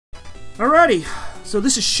Alrighty, so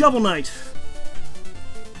this is Shovel Knight.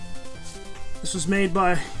 This was made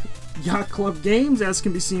by Yacht Club Games, as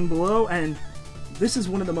can be seen below, and this is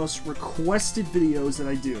one of the most requested videos that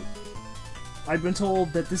I do. I've been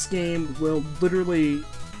told that this game will literally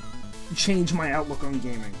change my outlook on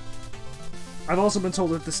gaming. I've also been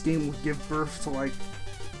told that this game will give birth to, like,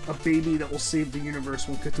 a baby that will save the universe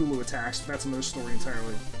when Cthulhu attacks. That's another story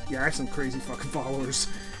entirely. Yeah, I have some crazy fucking followers.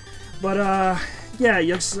 But, yeah,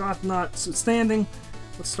 Yugsoft not standing.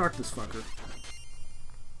 Let's start this fucker.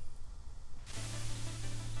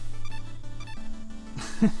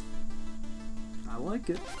 I like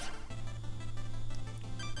it.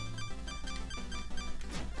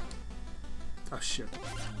 Oh, shit.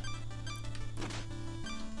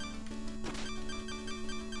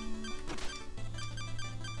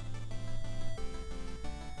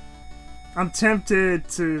 I'm tempted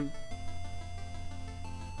to...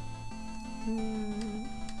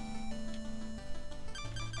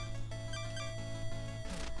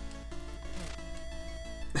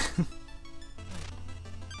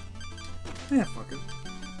 Yeah, fuck it.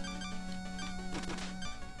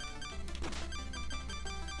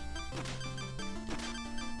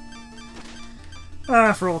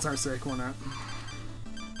 For all time's sake, why not?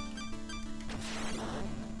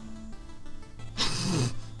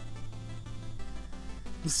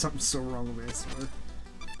 There's something so wrong with me, I swear.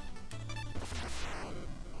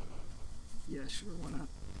 Yeah, sure, why not?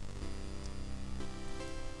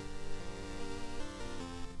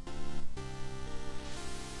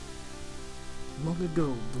 Long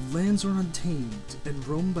ago, the lands were untamed and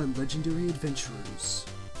roamed by legendary adventurers.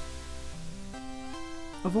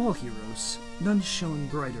 Of all heroes, none shone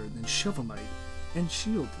brighter than Shovel Knight and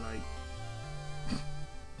Shield Knight.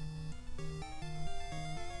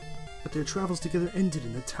 But their travels together ended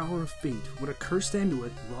in the Tower of Fate, when a cursed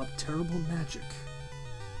amulet wrought terrible magic.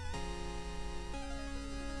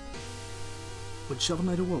 When Shovel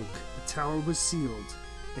Knight awoke, the tower was sealed,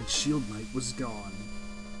 and Shield Knight was gone.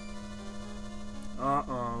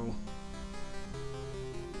 Uh-oh.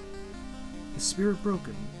 His spirit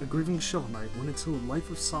broken, a grieving Shovel Knight went into a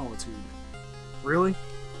life of solitude. Really?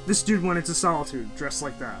 This dude went into solitude, dressed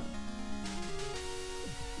like that.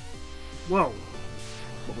 Whoa.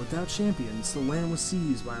 But without champions, the land was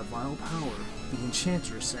seized by a vile power, the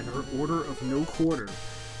Enchantress and her Order of No Quarter.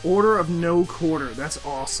 Order of No Quarter, that's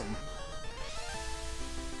awesome.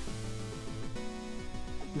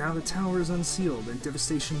 Now the tower is unsealed and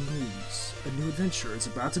devastation looms. A new adventure is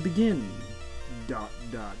about to begin. ...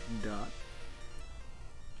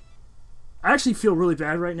 I actually feel really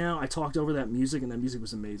bad right now. I talked over that music and that music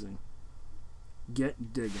was amazing.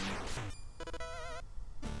 Get digging.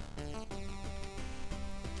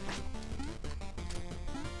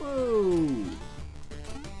 Whoa!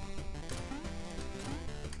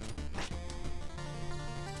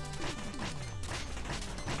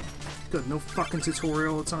 Good, no fucking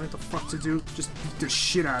tutorial. It's not what the fuck to do. Just beat the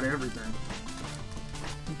shit out of everything.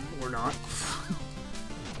 Or not.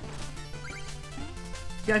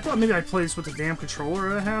 Yeah, I thought maybe I'd play this with the damn controller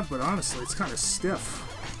that I have, but honestly, it's kind of stiff.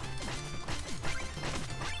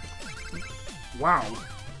 Wow.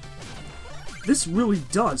 This really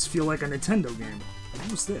does feel like a Nintendo game.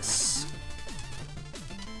 What was this?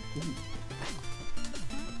 Ooh.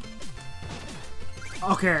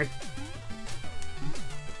 Okay.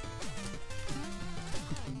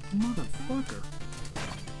 Motherfucker.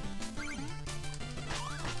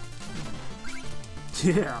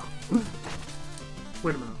 Yeah.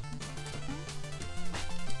 Wait a minute.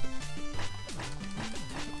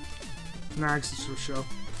 Nah, it's just a show.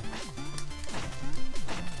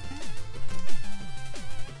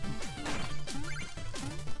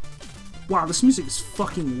 Wow, this music is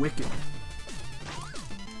fucking wicked.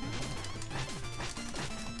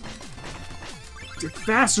 Get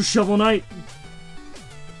faster, Shovel Knight!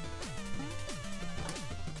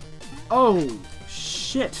 Oh,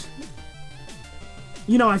 shit.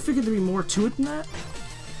 You know, I figured there'd be more to it than that.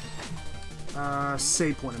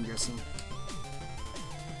 Save point, I'm guessing.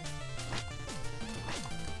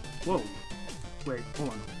 Whoa. Wait, hold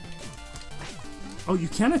on. Oh, you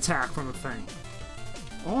can attack from the thing.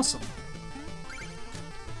 Awesome.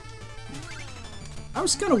 I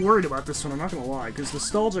was kind of worried about this one, I'm not gonna lie, because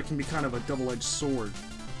nostalgia can be kind of a double-edged sword.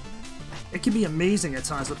 It can be amazing at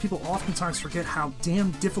times, but people oftentimes forget how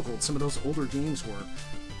damn difficult some of those older games were.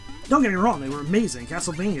 Don't get me wrong, they were amazing.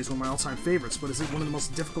 Castlevania is one of my all-time favorites, but is it one of the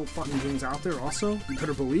most difficult fucking games out there also? You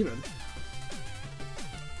better believe it.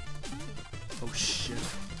 Oh shit.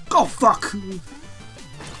 Oh fuck!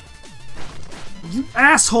 You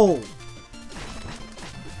asshole!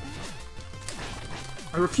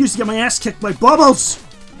 I refuse to get my ass kicked by Bubbles!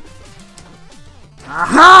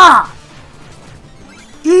 Aha!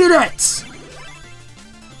 Eat it!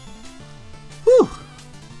 Whew!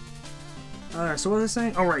 Alright, so what was I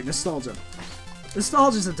saying? Oh, right, nostalgia.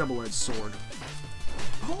 Nostalgia's a double-edged sword.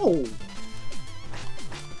 Oh!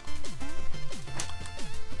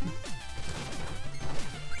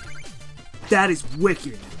 That is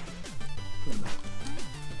wicked.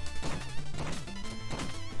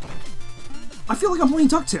 I feel like I'm playing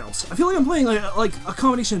DuckTales. I feel like I'm playing like a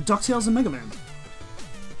combination of DuckTales and Mega Man.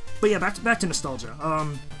 But yeah, back to nostalgia.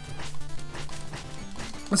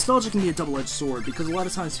 Nostalgia can be a double-edged sword because a lot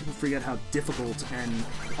of times people forget how difficult and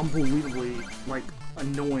unbelievably like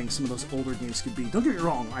annoying some of those older games could be. Don't get me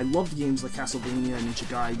wrong, I loved games like Castlevania, Ninja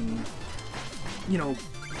Gaiden. You know,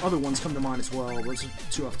 other ones come to mind as well. Those are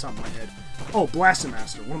two off the top of my head. Oh, Blaster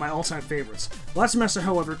Master, one of my all-time favorites. Blaster Master,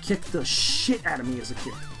 however, kicked the shit out of me as a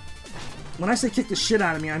kid. When I say kick the shit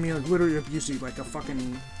out of me, I mean like literally abuse you like a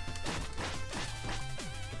fucking...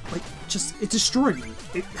 Like, just, it destroyed me.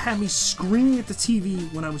 It had me screaming at the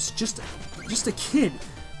TV when I was just a kid.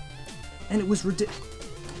 And it was ridiculous.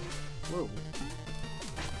 Whoa.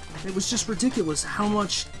 It was just ridiculous how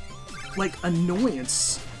much, like,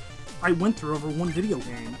 annoyance I went through over one video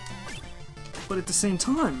game. But at the same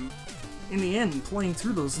time, in the end, playing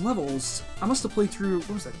through those levels, I must have played through, what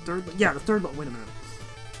was that, third? Yeah, the third level. Wait a minute.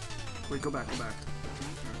 Wait, go back.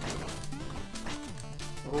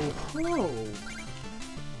 Oh.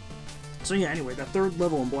 So yeah, anyway, that third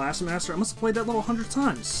level in Blaster Master, I must have played that level 100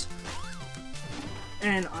 times.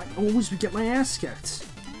 And I always would get my ass kicked.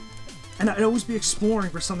 And I'd always be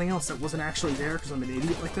exploring for something else that wasn't actually there, because I'm an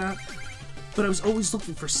idiot like that. But I was always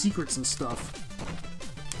looking for secrets and stuff.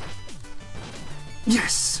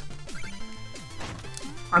 Yes!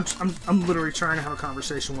 I'm literally trying to have a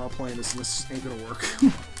conversation while playing this, and this ain't gonna work.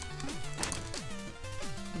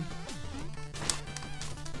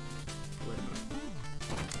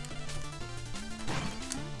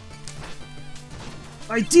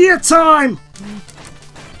 Idea time!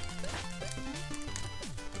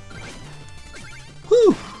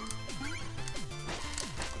 Whew!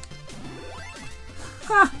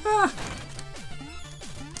 Ha ha!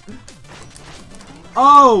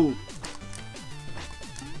 Oh!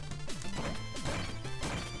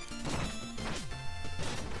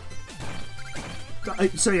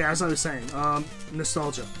 So yeah, as I was saying,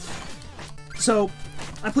 nostalgia. So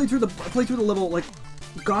I played through the level like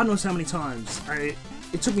God knows how many times.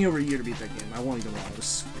 It took me over a year to beat that game. I won't even lie. I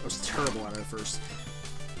was terrible at it at first.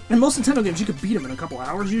 In most Nintendo games, you could beat them in a couple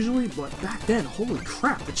hours usually, but back then, holy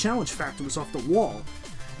crap, the challenge factor was off the wall.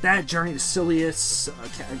 That Journey to Silius,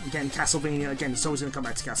 again, Castlevania, again, it's always going to come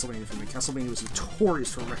back to Castlevania for me. Castlevania was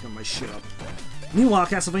notorious for wrecking my shit up. Meanwhile,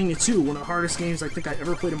 Castlevania 2, one of the hardest games I think I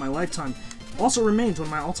ever played in my lifetime, also remains one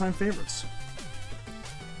of my all-time favorites.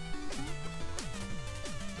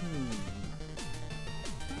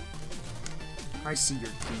 I see your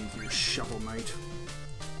game here, Shovel Knight.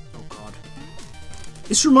 Oh god.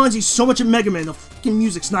 This reminds me so much of Mega Man, the fucking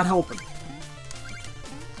music's not helping.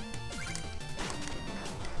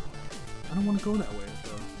 I don't want to go that way,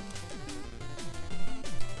 though.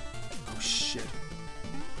 Oh shit.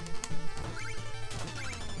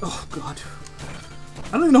 Oh god.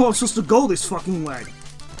 I don't even know how I'm supposed to go this fucking way.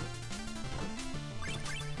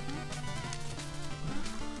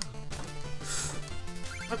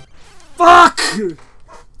 Fuck!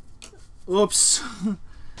 Oops.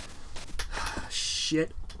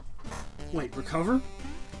 Shit. Wait, recover?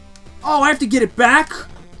 Oh, I have to get it back?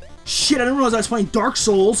 Shit, I didn't realize I was playing Dark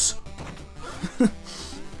Souls.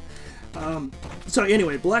 So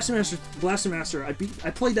anyway, Blaster Master, I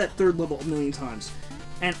played that third level a million times.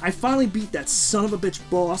 And I finally beat that son of a bitch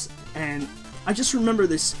boss, and I just remember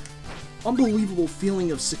this unbelievable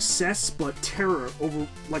feeling of success, but terror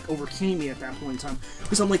overcame me at that point in time.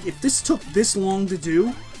 Because I'm like, if this took this long to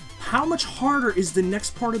do, how much harder is the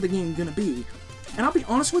next part of the game gonna be? And I'll be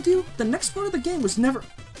honest with you, the next part of the game was never...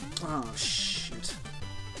 Oh, shit.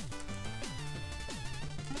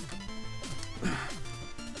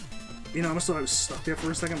 You know, I almost thought I was stuck there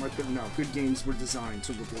for a second, but no, good games were designed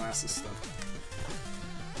to blast this stuff.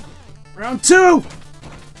 Round 2! Oh,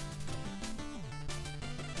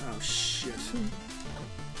 shit.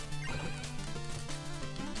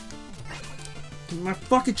 Give me my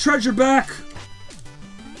fucking treasure back!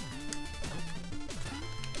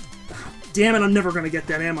 Damn it, I'm never gonna get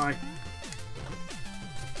that, am I?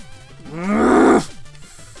 Ugh.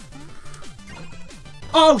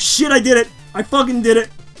 Oh, shit, I did it! I fucking did it!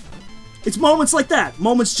 It's moments like that,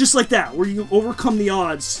 moments just like that, where you overcome the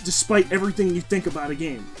odds despite everything you think about a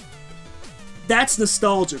game. That's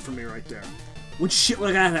nostalgia for me right there. When shit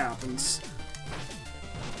like that happens.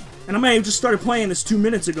 And I may have just started playing this 2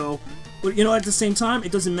 minutes ago, but you know, at the same time,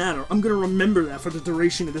 it doesn't matter. I'm gonna remember that for the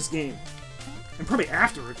duration of this game. And probably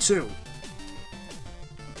after it, too.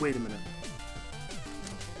 Wait a minute.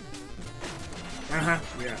 Uh-huh,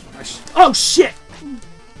 yeah. Oh, shit!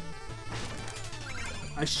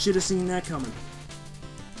 I should have seen that coming.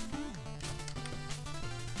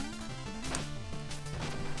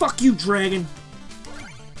 Fuck you, dragon!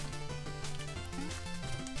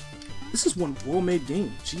 This is one well-made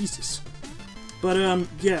game. Jesus. But,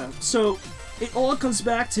 yeah. So, all it comes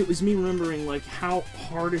back to is me remembering, like, how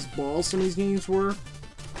hard as balls some of these games were.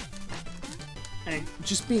 And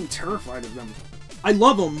just being terrified of them. I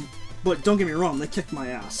love them, but don't get me wrong, they kicked my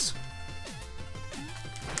ass.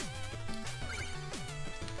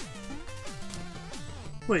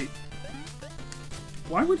 Wait.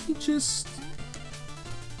 Why would he just...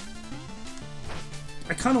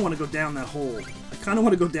 I kind of want to go down that hole. I kind of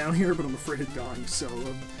want to go down here, but I'm afraid of dying, so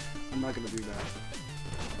I'm not going to do that.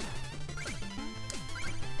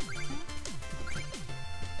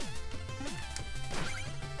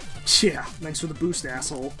 Yeah, thanks for the boost,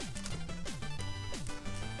 asshole.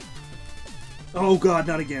 Oh god,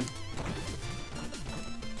 not again.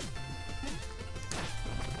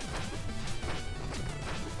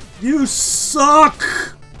 You suck!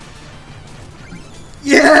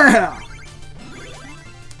 Yeah!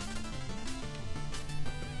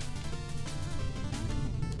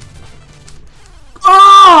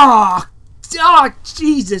 Ah! Oh,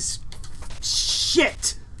 Jesus!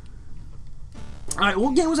 Shit! Alright,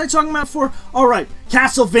 what game was I talking about for? Alright,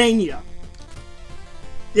 Castlevania.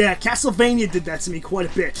 Yeah, Castlevania did that to me quite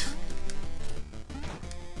a bit.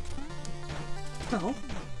 No.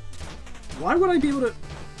 Why would I be able to...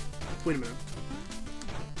 Wait a minute.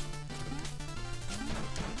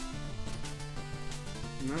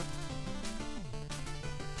 No.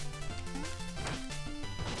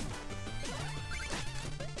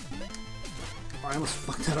 I almost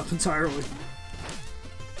fucked that up entirely.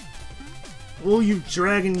 Oh, you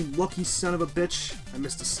dragon, you lucky son of a bitch. I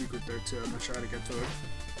missed a secret there, too. I'm gonna try to get to it.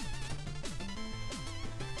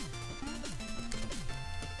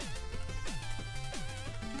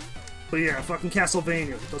 But yeah, fucking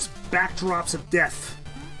Castlevania. Those backdrops of death.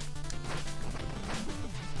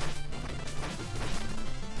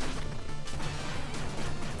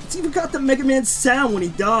 It's even got the Mega Man sound when he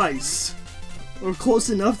dies. Or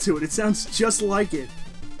close enough to it. It sounds just like it.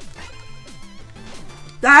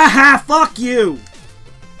 Aha! Fuck you!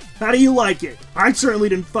 How do you like it? I certainly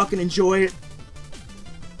didn't fucking enjoy it.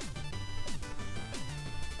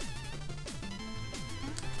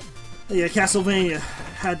 Yeah, Castlevania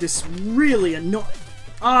had this really annoying...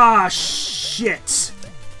 Ah, shit!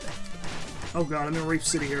 Oh god, I'm in Rape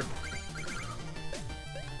City here.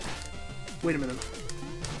 Wait a minute.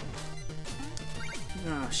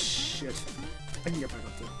 Ah, shit. I can get back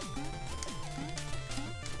up there.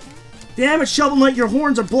 Damn it, Shovel Knight, your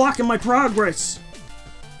horns are blocking my progress!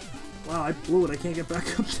 Wow, I blew it. I can't get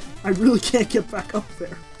back up there. I really can't get back up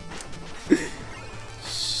there.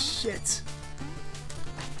 Shit.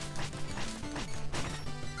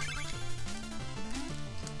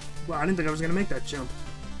 Wow, I didn't think I was gonna make that jump.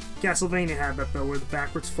 Castlevania had that, though, where the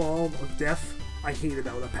backwards fall of death. I hated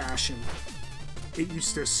that with a passion. It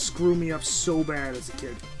used to screw me up so bad as a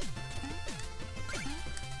kid.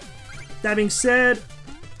 That being said,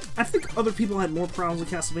 I think other people had more problems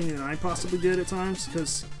with Castlevania than I possibly did at times,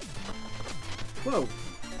 because... Whoa.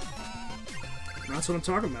 That's what I'm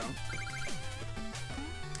talking about.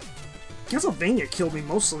 Castlevania killed me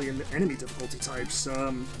mostly in the enemy difficulty types.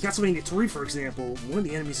 Castlevania 3, for example, one of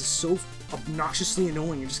the enemies is so obnoxiously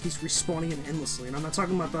annoying, it just keeps respawning in endlessly. And I'm not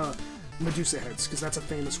talking about the Medusa heads, because that's a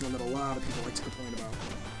famous one that a lot of people like to complain about.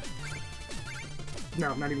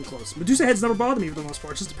 No, not even close. Medusa heads never bother me for the most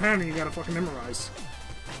part. It's just a pattern you gotta fucking memorize.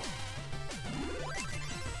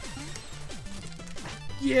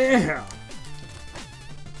 Yeah!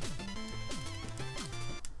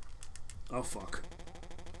 Oh, fuck.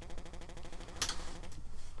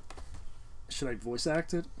 Should I voice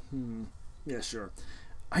act it? Yeah, sure.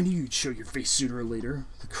 I knew you'd show your face sooner or later,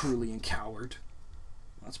 the Cerulean coward.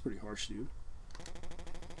 That's pretty harsh, dude.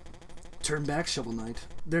 Turn back, Shovel Knight.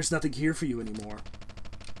 There's nothing here for you anymore.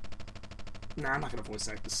 Nah, I'm not gonna voice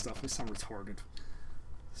act this stuff. I sound retarded.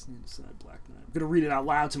 Stand aside, Black Knight. I'm gonna read it out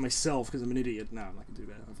loud to myself because I'm an idiot. No, I'm not gonna do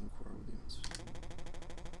that. I'm gonna quarrel with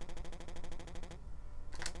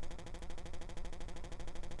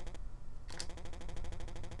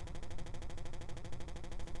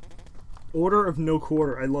you. Order of No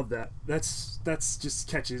Quarter. I love that. That's just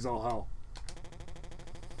catchy as all hell.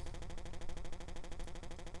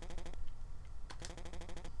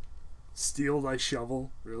 Steal thy shovel?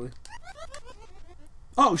 Really?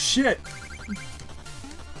 Oh, shit!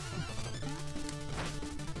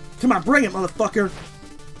 Come on, bring it, motherfucker!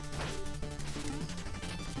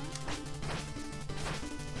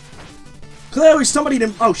 Clearly somebody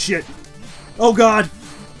didn't... Oh, shit. Oh, God.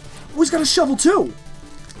 Oh, he's got a shovel, too!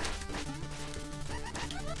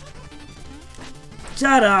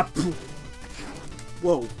 Shut up!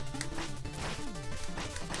 Whoa.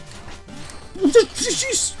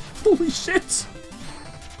 Jeez! Holy shit!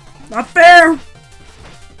 Not fair!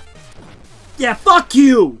 Yeah, fuck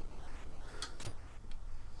you!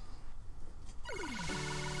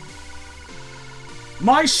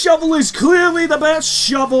 My shovel is clearly the best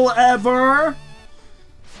shovel ever!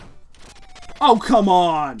 Oh, come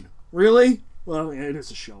on! Really? Well, yeah, it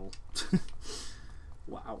is a shovel.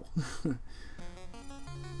 Wow.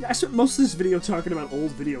 Yeah, I spent most of this video talking about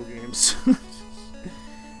old video games.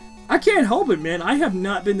 I can't help it, man. I have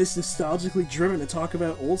not been this nostalgically driven to talk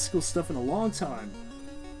about old school stuff in a long time.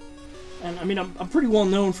 And, I mean, I'm pretty well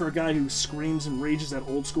known for a guy who screams and rages at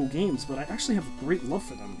old school games, but I actually have a great love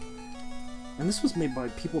for them. And this was made by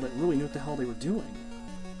people that really knew what the hell they were doing.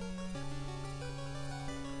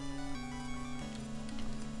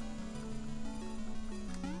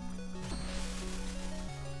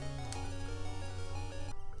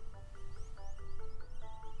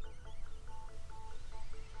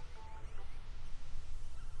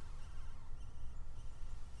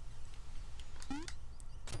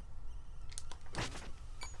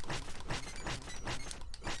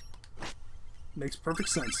 Makes perfect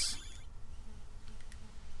sense.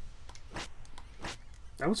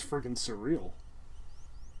 That was friggin' surreal.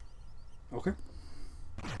 Okay.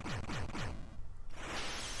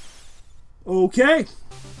 Okay!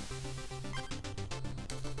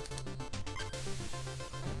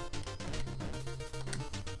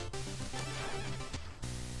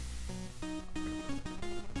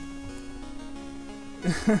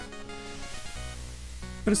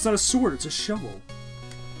 But it's not a sword, it's a shovel.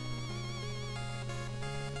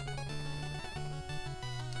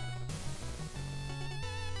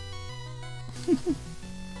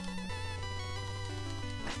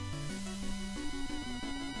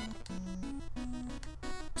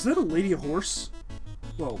 Is that a lady horse?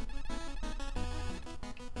 Whoa.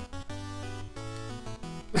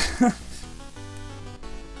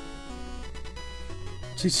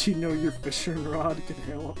 Did you know your fishing rod can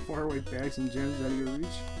hail up faraway bags and gems out of your reach?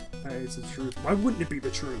 Hey, it's the truth. Why wouldn't it be the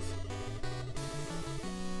truth?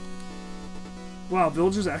 Wow,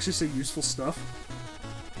 villagers actually say useful stuff.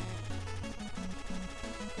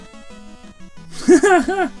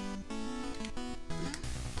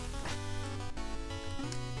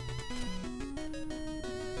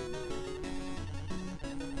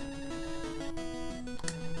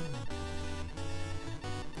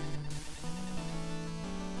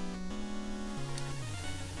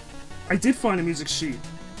 I did find a music sheet.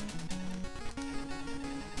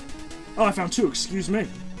 Oh, I found two. Excuse me.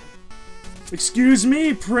 Excuse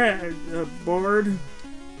me, Bard.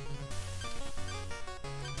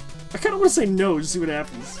 I kind of want to say no to see what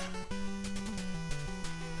happens.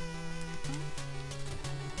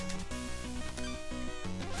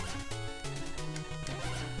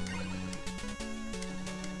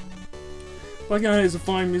 Like guy has a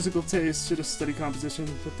fine musical taste, should have studied composition,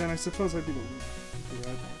 but then I suppose I'd be the one.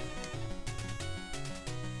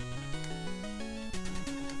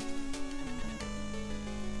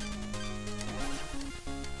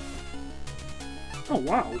 Oh,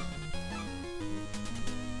 wow.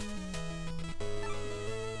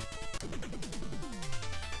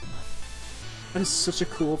 That is such a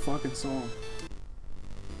cool fucking song.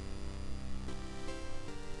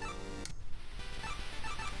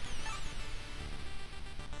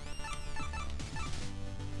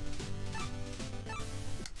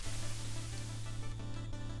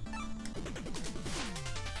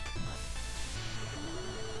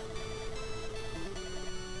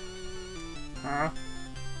 Huh?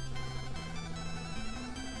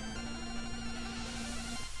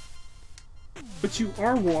 But you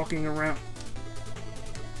are walking around.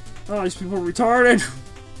 Oh, these people are retarded.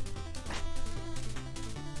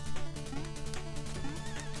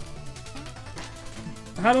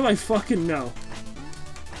 How did I fucking know?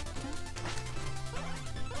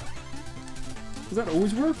 Does that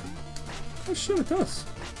always work? Oh shit, it does.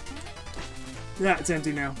 Yeah, it's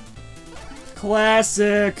empty now.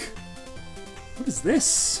 Classic! What is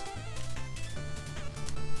this?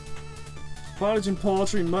 Pottage and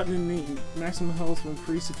poultry, mutton and meat. Maximum health will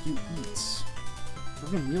increase if you eat.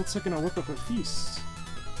 We're gonna meal tick and I'll whip up a feast.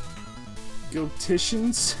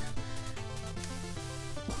 Goaticians?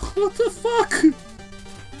 What the fuck?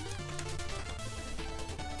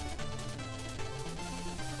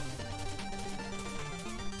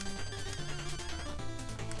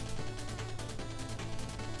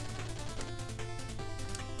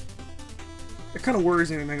 It kind of worries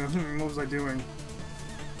me. And I go, what was I doing?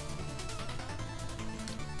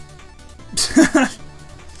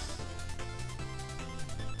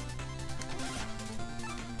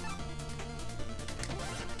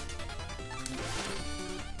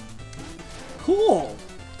 Cool.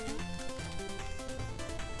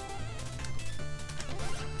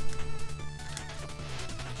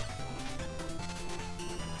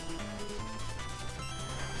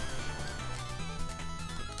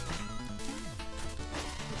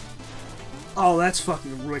 Oh, that's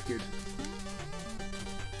fucking wicked.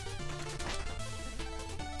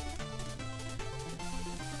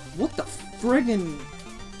 What the friggin...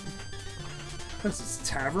 What's this,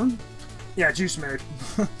 tavern? Yeah, juice made.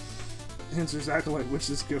 Answers acolyte,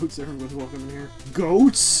 witches, goats, everyone's welcome in here.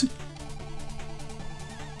 Goats?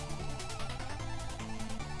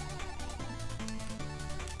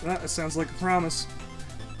 That sounds like a promise.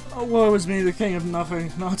 Oh, woe is me, the king of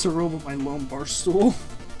nothing, not to rule but my lone bar stool.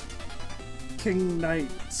 King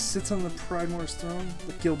Knight sits on the Pridemore's throne.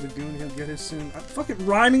 The Guild Lagoon, he'll get his soon. I'm fucking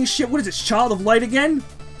rhyming shit. What is this, Child of Light again?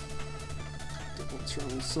 Double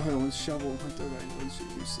trouble, silence, shovel, hunter, I know you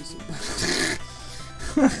useless.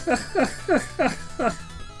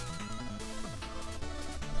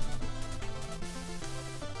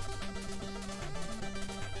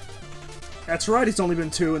 That's right, it's only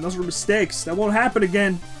been 2, and those were mistakes. That won't happen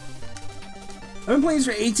again. I've been playing this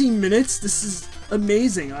for 18 minutes. This is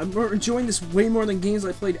amazing. I'm enjoying this way more than games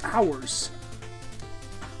I played hours.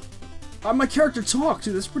 My character talked,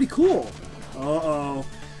 too. That's pretty cool. Uh-oh.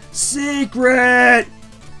 Secret!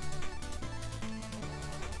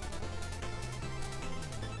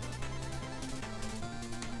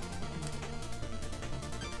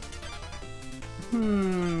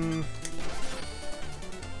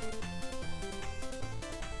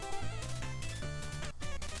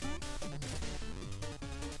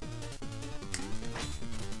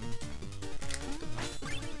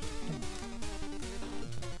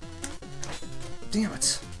 Damn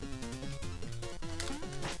it.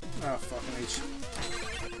 Oh, fucking H.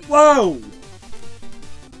 Whoa!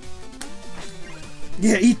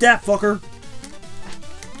 Yeah, eat that, fucker.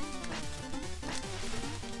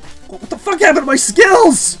 What the fuck happened to my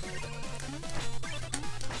skills?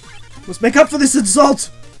 Let's make up for this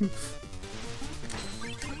insult.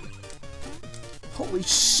 Holy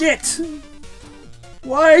shit.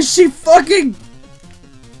 Why is she fucking...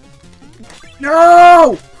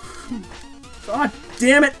 No! God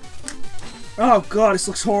damn it! Oh god, this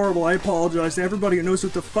looks horrible. I apologize to everybody who knows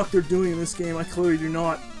what the fuck they're doing in this game. I clearly do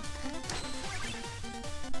not.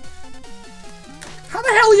 How the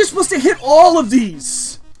hell are you supposed to hit all of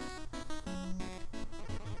these?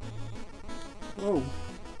 Whoa.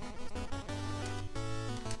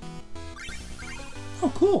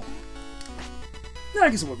 Oh, cool. Yeah, I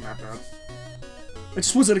guess it wasn't that bad. I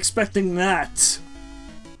just wasn't expecting that.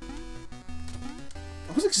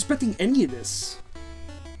 I wasn't expecting any of this.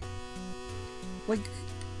 Like,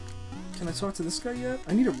 can I talk to this guy yet?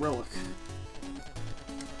 I need a relic.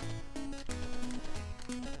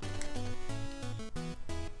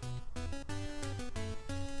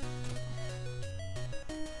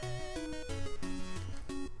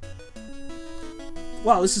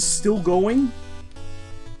 Wow, this is still going?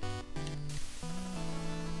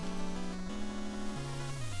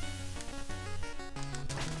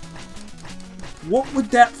 What would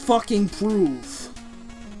that fucking prove?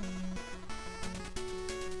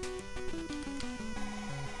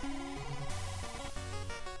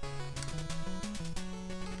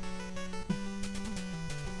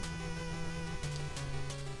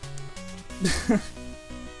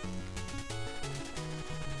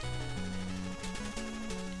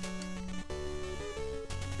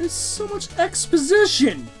 There's so much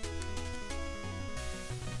exposition!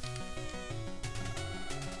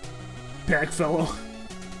 Bag fellow.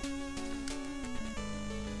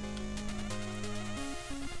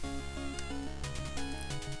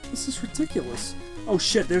 This is ridiculous. Oh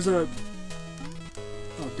shit, there's a...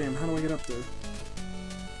 Oh damn, how do I get up there?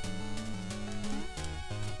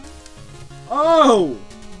 Oh!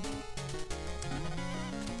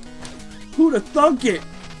 Who'da thunk it?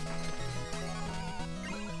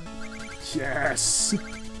 Yes!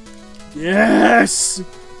 Yes!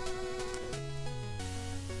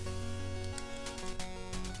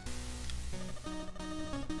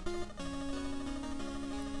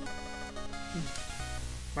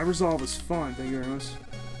 My resolve is fun, thank you very much.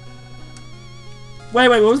 Wait,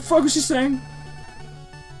 what the fuck was she saying?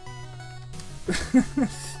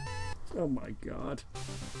 Oh my god.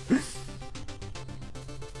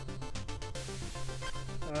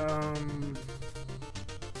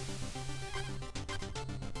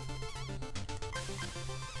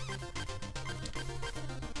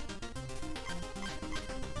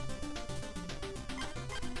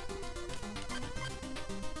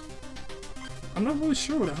 I'm not really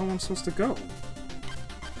sure where the hell I'm supposed to go.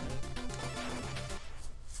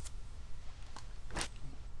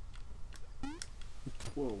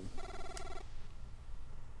 Whoa.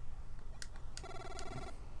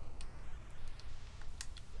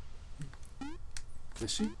 Is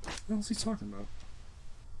she? What the hell is he talking about?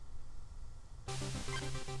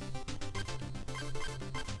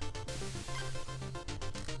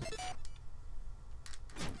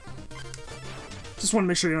 Just want to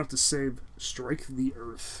make sure you don't have to save. Strike the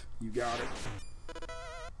earth. You got it.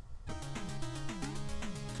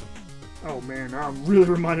 Oh man, now I'm really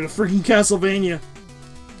reminded of freaking Castlevania.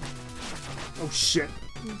 Oh shit.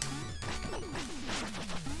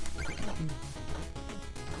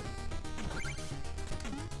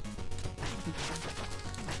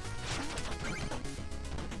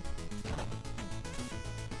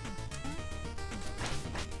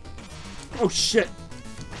 Oh shit.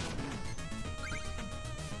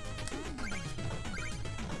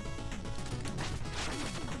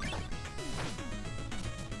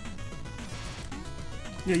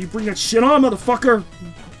 Yeah, you bring that shit on, motherfucker!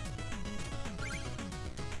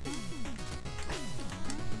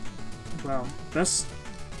 Wow, that's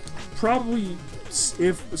probably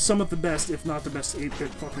if some of the best, if not the best 8-bit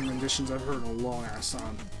fucking renditions I've heard in a long ass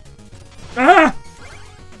time. Ah!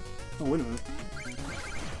 Oh, wait a minute.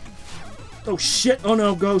 Oh shit, oh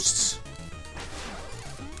no, ghosts.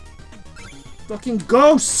 Fucking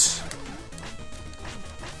ghosts!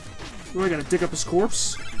 What, I gotta dig up his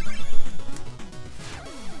corpse?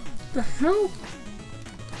 The hell?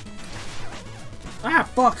 Ah,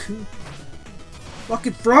 fuck!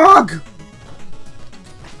 Fucking frog!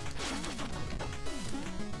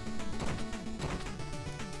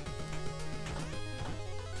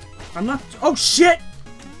 I'm not. Oh shit!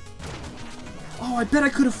 Oh, I bet I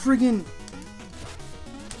could have friggin'.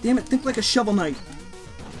 Damn it! Think like a Shovel Knight.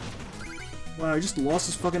 Wow, I just lost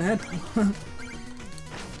his fucking head.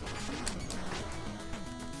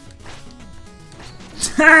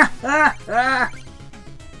 I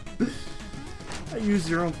used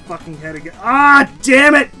your own fucking head again. Ah,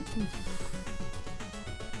 damn it!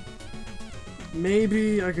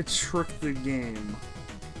 Maybe I could trick the game.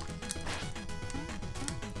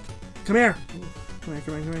 Come here! Come here,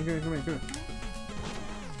 come here, come here, come here, come here, come here.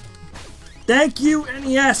 Thank you,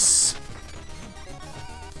 NES!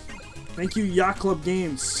 Thank you, Yacht Club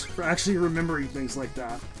Games, for actually remembering things like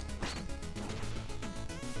that.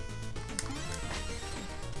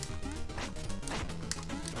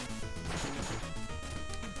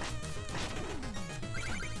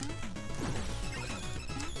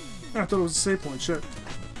 I thought it was a save point, shit.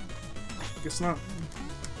 Guess not.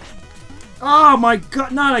 Oh my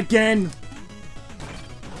god, not again!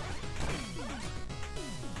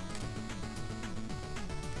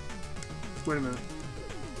 Wait a minute.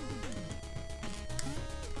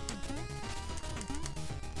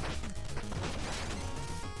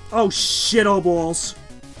 Oh shit, oh balls.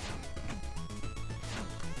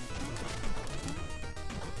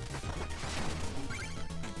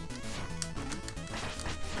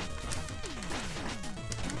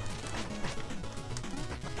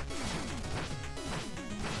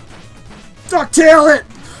 Ducktail it!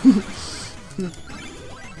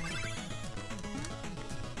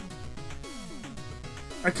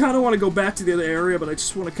 I kind of want to go back to the other area, but I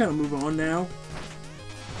just want to kind of move on now.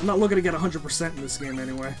 I'm not looking to get 100% in this game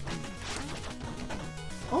anyway.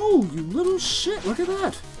 Oh, you little shit! Look at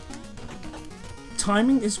that!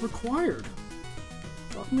 Timing is required.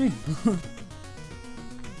 Fuck me.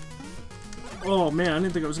 Oh man, I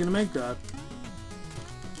didn't think I was gonna make that.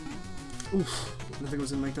 Oof. I didn't think I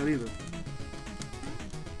was gonna make that either.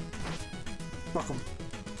 Fuck him.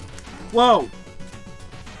 Whoa!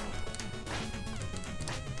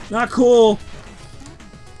 Not cool!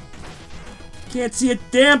 Can't see a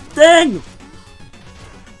damn thing!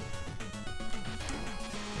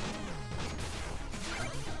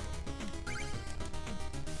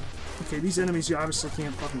 Okay, these enemies you obviously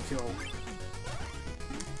can't fucking kill.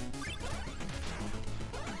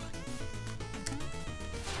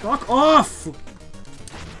 Fuck off!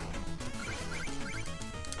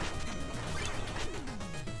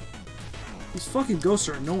 These fucking ghosts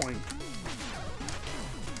are annoying.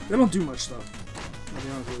 They don't do much though. I'll be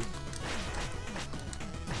honest with you.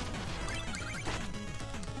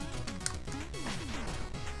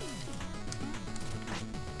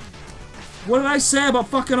 What did I say about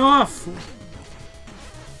fucking off?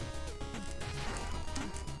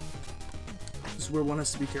 This is where one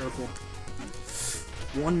has to be careful.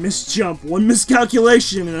 One misjump, one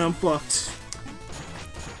miscalculation, and I'm fucked.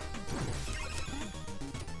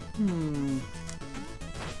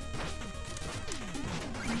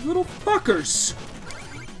 Little fuckers!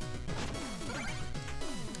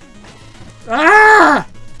 Ah!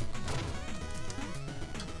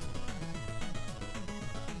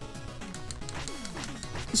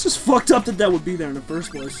 It's just fucked up that that would be there in the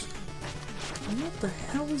first place. What the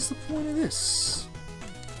hell is the point of this?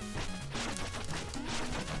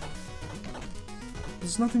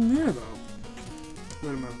 There's nothing there, though. Wait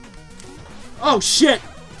a minute. Oh, shit!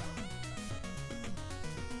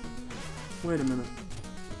 Wait a minute.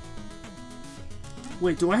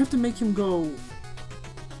 Wait, do I have to make him go...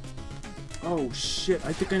 Oh, shit.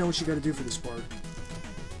 I think I know what you gotta do for this part.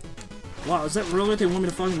 Wow, is that really what they want me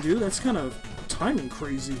to fucking do? That's kind of timing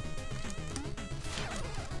crazy.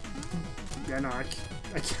 Yeah, no, I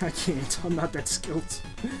can't. I'm not that skilled.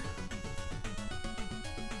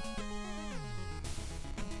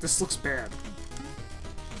 This looks bad.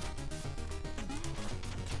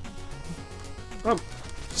 Oh,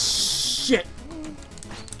 shit.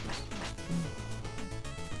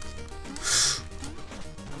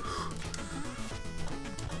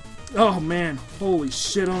 Oh, man. Holy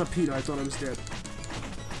shit on a Peter. I thought I was dead.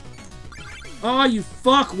 Oh, you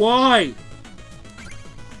fuck. Why?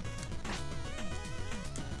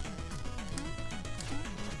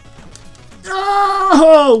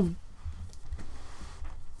 Oh!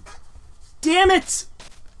 Damn it!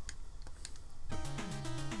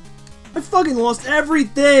 I fucking lost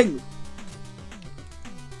everything!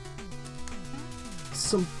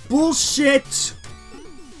 Some bullshit!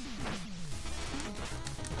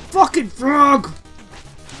 Fucking frog!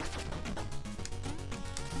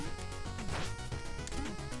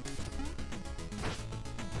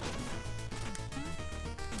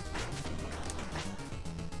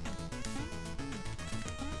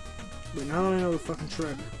 But now that I know the fucking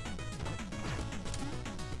trick.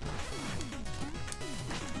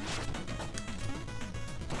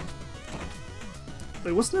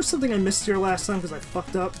 Wait, wasn't there something I missed here last time because I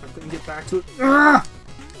fucked up? I couldn't get back to it. Ah!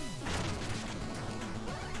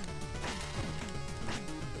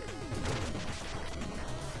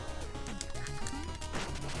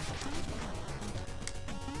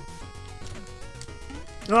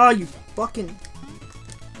 Oh, you fucking...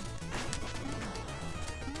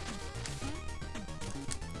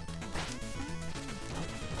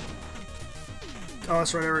 Oh,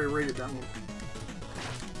 that's right, I already rated that one.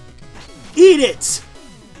 Eat it!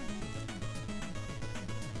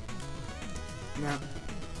 No.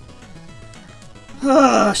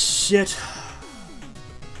 Ah, shit.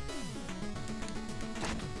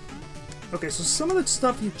 Okay, so some of the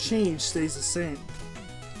stuff you changed stays the same.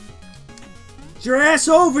 Get your ass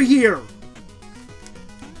over here!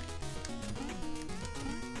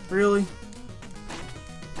 Really?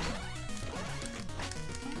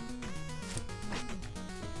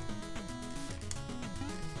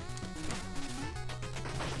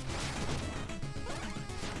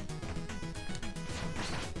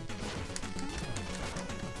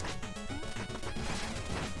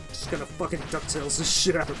 Just gonna fucking DuckTales this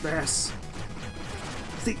shit out of Bass.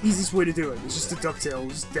 It's the easiest way to do it. It's just a DuckTales.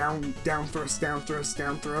 Just down, down thrust, down thrust,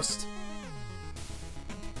 down thrust.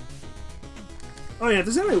 Oh yeah, if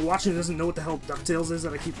there's anybody watching who doesn't know what the hell DuckTales is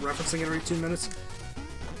that I keep referencing it every 2 minutes,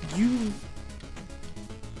 you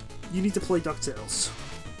need to play DuckTales.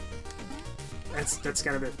 That's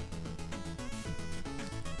kind of it.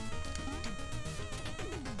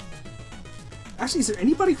 Actually, is there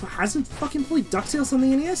anybody who hasn't fucking played DuckTales on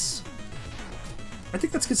the NES? I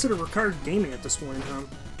think that's considered required gaming at this point in time.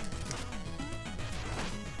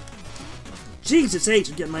 Jesus H,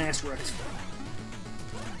 I'm getting my ass wrecked.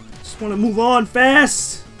 Just want to move on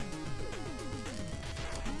fast!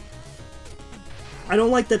 I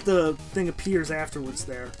don't like that the thing appears afterwards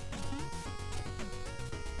there.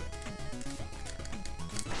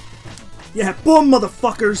 Yeah, boom,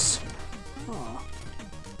 motherfuckers! Aw.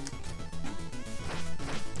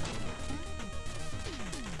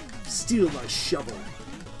 Steal my shovel.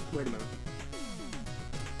 Wait a minute.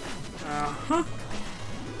 Uh-huh.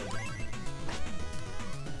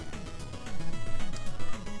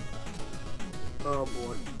 Oh,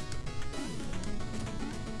 boy.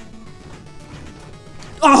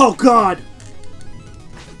 Oh, God!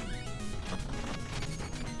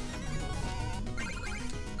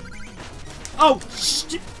 Oh,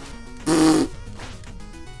 shit!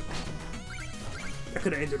 That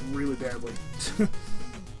could have ended really badly. That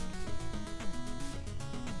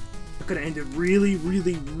could have ended really,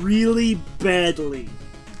 really, really badly.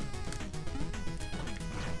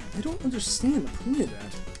 I don't understand the point of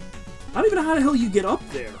that. I don't even know how the hell you get up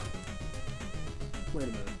there. Wait a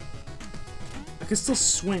minute. I can still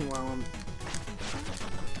swing while I'm...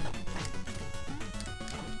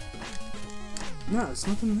 No, there's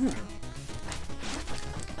nothing there.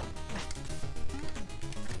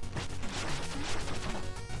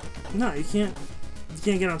 No, you can't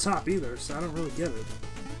get on top either, so I don't really get it.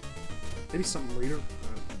 Maybe something later.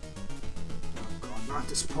 Oh god, not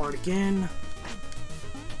this part again.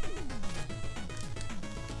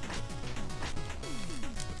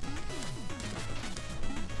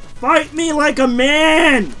 Fight me like a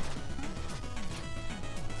man!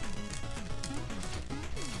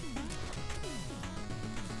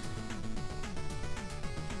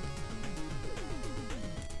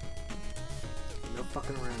 No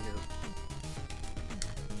fucking around here.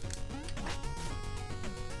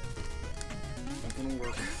 Not gonna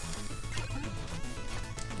work.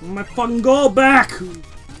 My fucking goal back!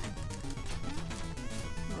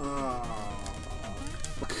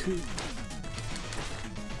 Fuck.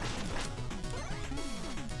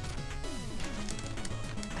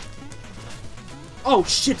 Oh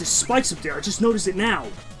shit, there's spikes up there. I just noticed it now.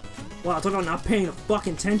 Wow, talk about not paying a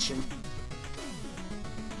fucking attention.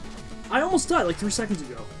 I almost died like 3 seconds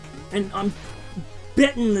ago. And I'm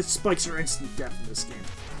betting that spikes are instant death in this game.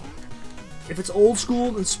 If it's old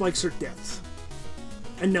school, then spikes are death.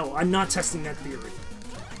 And no, I'm not testing that theory.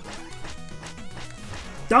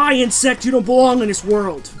 Die, insect! You don't belong in this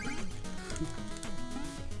world!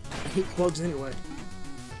 I hate bugs anyway.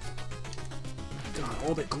 God,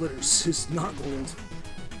 all that glitters is not gold.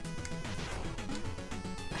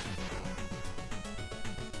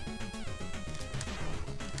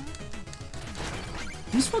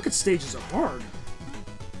 These fucking stages are hard.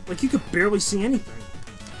 Like, you could barely see anything.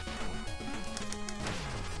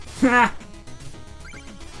 Ha!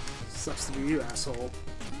 Sucks to be you, asshole.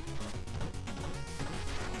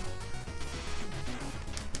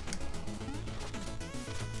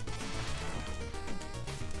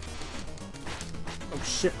 Oh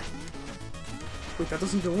shit. Wait, that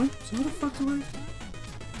doesn't go in? So how the fuck do I...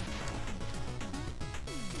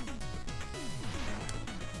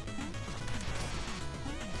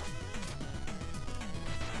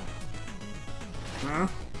 Huh?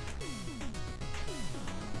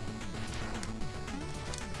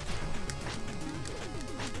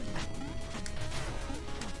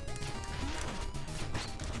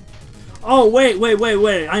 Oh, wait,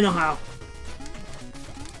 I know how.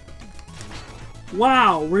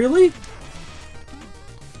 Wow, really?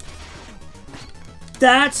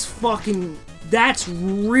 That's fucking... That's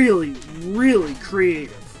really, really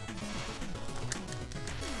creative.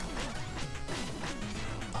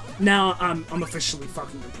 Now, I'm officially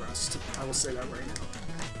fucking impressed. I will say that right now.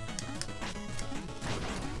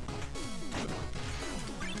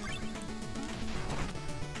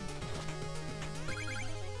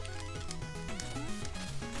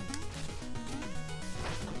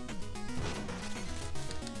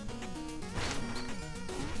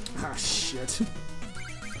 Ah, shit.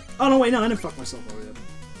 Oh, no, wait, no, I didn't fuck myself over yet.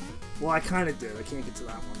 Well, I kind of did. I can't get to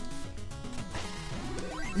that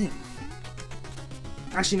one. Damn.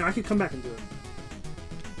 Actually, no, I could come back and do it.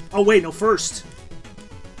 Oh, wait, no, first.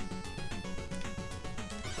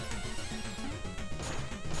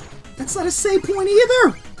 That's not a save point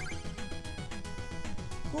either!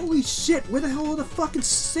 Holy shit, where the hell are the fucking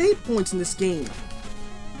save points in this game?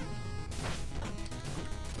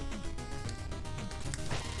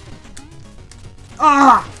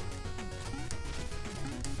 Ah!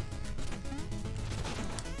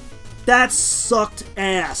 That sucked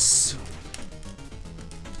ass.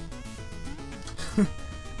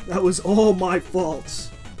 That was all my fault.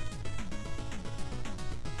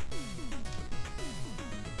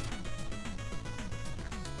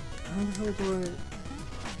 How the hell do I...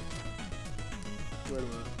 Wait a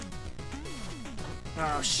minute.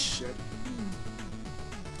 Oh, shit.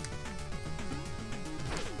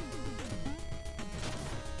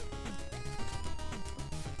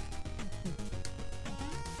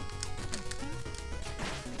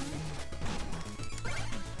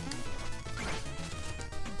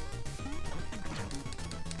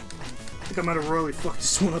 I think I might have royally fucked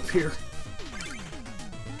this one up here.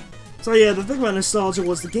 So yeah, the thing about nostalgia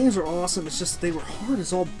was the games were awesome, it's just they were hard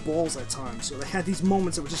as all balls at times, so they had these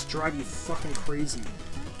moments that would just drive you fucking crazy.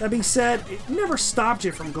 That being said, it never stopped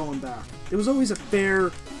you from going back. There was always a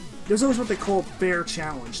fair... There's always what they call fair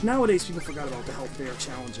challenge. Nowadays, people forgot about the hell fair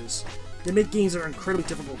challenges. They make games that are incredibly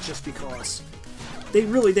difficult just because. They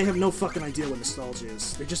have no fucking idea what nostalgia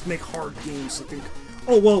is. They just make hard games that think,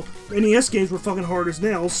 oh, well, NES games were fucking hard as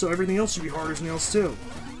nails, so everything else should be hard as nails, too.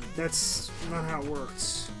 That's not how it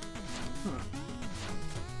works. Huh.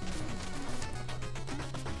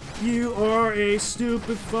 You are a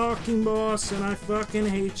stupid fucking boss, and I fucking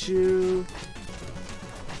hate you.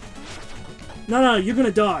 No, you're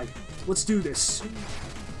gonna die. Let's do this.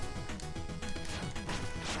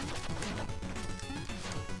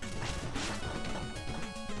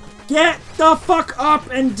 Get the fuck up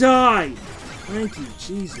and die! Thank you,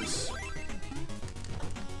 Jesus.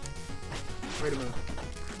 Wait a minute.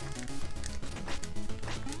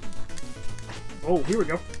 Oh, here we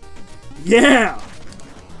go. Yeah!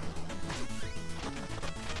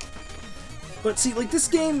 But see, like, this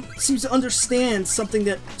game seems to understand something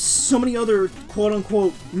that so many other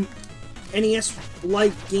quote-unquote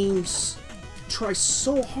NES-like games try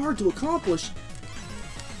so hard to accomplish.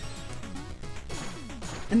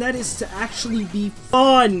 And that is to actually be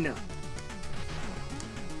fun!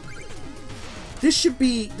 This could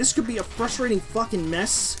be a frustrating fucking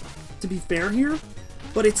mess, to be fair here.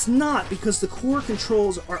 But it's not, because the core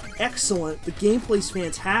controls are excellent, the gameplay's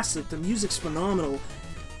fantastic, the music's phenomenal,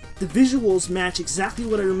 the visuals match exactly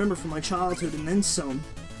what I remember from my childhood and then some.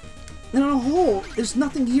 And on a whole, there's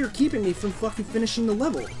nothing here keeping me from fucking finishing the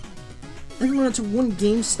level. I can run into one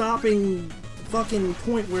game-stopping fucking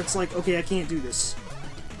point where it's like, okay, I can't do this.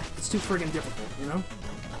 It's too friggin' difficult, you know?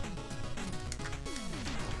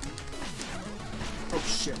 Oh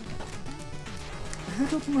shit. I had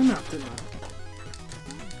to open my mouth, didn't I?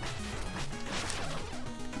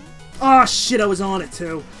 Oh shit, I was on it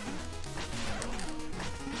too.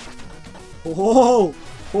 Oh,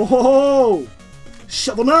 oh,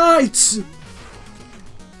 Shovel Knight!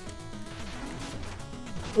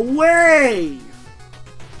 Away!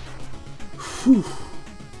 Whew.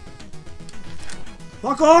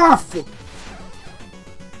 Fuck off!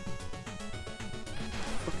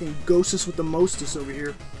 Fucking Ghostus with the mostest over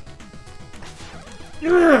here.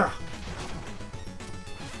 Ugh.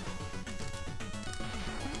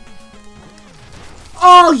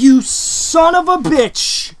 Oh, you son of a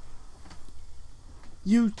bitch!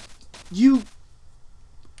 You...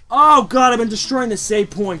 Oh, God, I've been destroying the save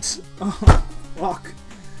points. Oh, fuck.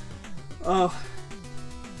 Oh.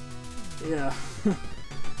 Yeah.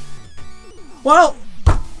 Well,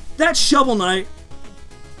 that's Shovel Knight.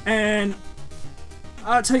 And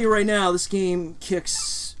I'll tell you right now, this game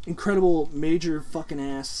kicks incredible major fucking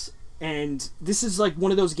ass. And this is like one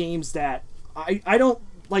of those games that I don't...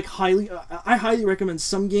 like I highly recommend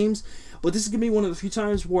some games, but this is gonna be one of the few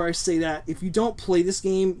times where I say that if you don't play this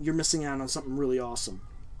game, you're missing out on something really awesome.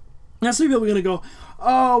 Now some people are gonna go,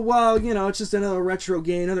 oh well, you know, it's just another retro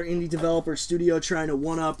game, another indie developer studio trying to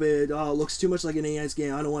one-up it. Oh, it looks too much like an NES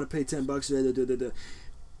game. I don't want to pay $10.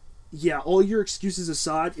 Yeah, all your excuses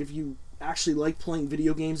aside, if you actually like playing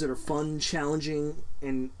video games that are fun, challenging,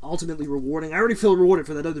 and ultimately rewarding. I already feel rewarded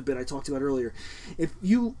for that other bit I talked about earlier. If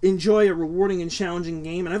you enjoy a rewarding and challenging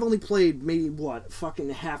game, and I've only played maybe, what,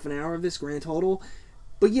 fucking half an hour of this grand total,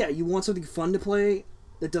 but yeah, you want something fun to play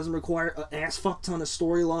that doesn't require an ass-fuck ton of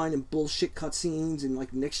storyline and bullshit cutscenes and,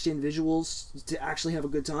 like, next-gen visuals to actually have a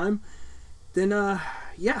good time, then,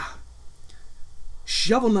 yeah.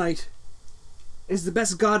 Shovel Knight is the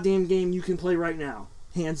best goddamn game you can play right now.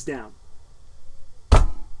 Hands down.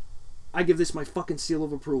 I give this my fucking seal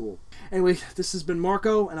of approval. Anyway, this has been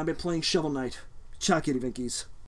Marco, and I've been playing Shovel Knight. Ciao, kitty Vinkies.